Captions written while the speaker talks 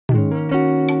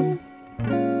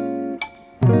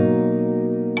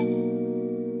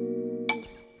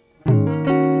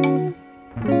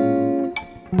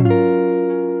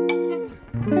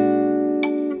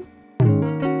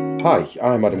Hi,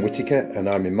 I'm Adam Whittaker and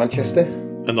I'm in Manchester.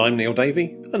 And I'm Neil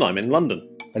Davey and I'm in London.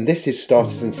 And this is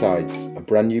Starters and Sides, a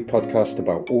brand new podcast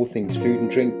about all things food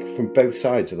and drink from both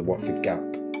sides of the Watford Gap.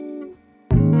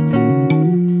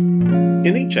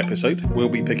 In each episode, we'll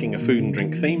be picking a food and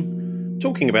drink theme,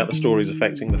 talking about the stories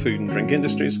affecting the food and drink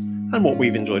industries and what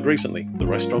we've enjoyed recently, the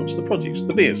restaurants, the produce,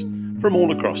 the beers, from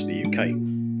all across the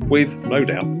UK, with, no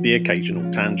doubt, the occasional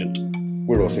tangent.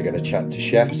 We're also going to chat to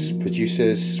chefs,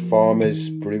 producers, farmers,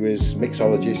 brewers,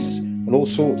 mixologists and all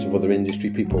sorts of other industry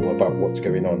people about what's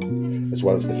going on, as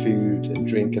well as the food and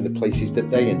drink and the places that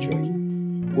they enjoy.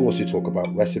 We'll also talk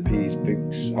about recipes,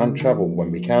 books and travel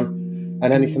when we can,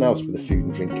 and anything else with a food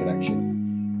and drink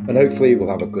connection. And hopefully we'll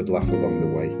have a good laugh along the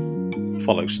way.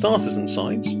 Follow Starters and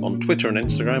Sides on Twitter and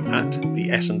Instagram at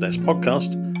the S&S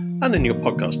Podcast and in your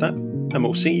podcast app, and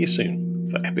we'll see you soon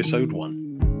for episode 1.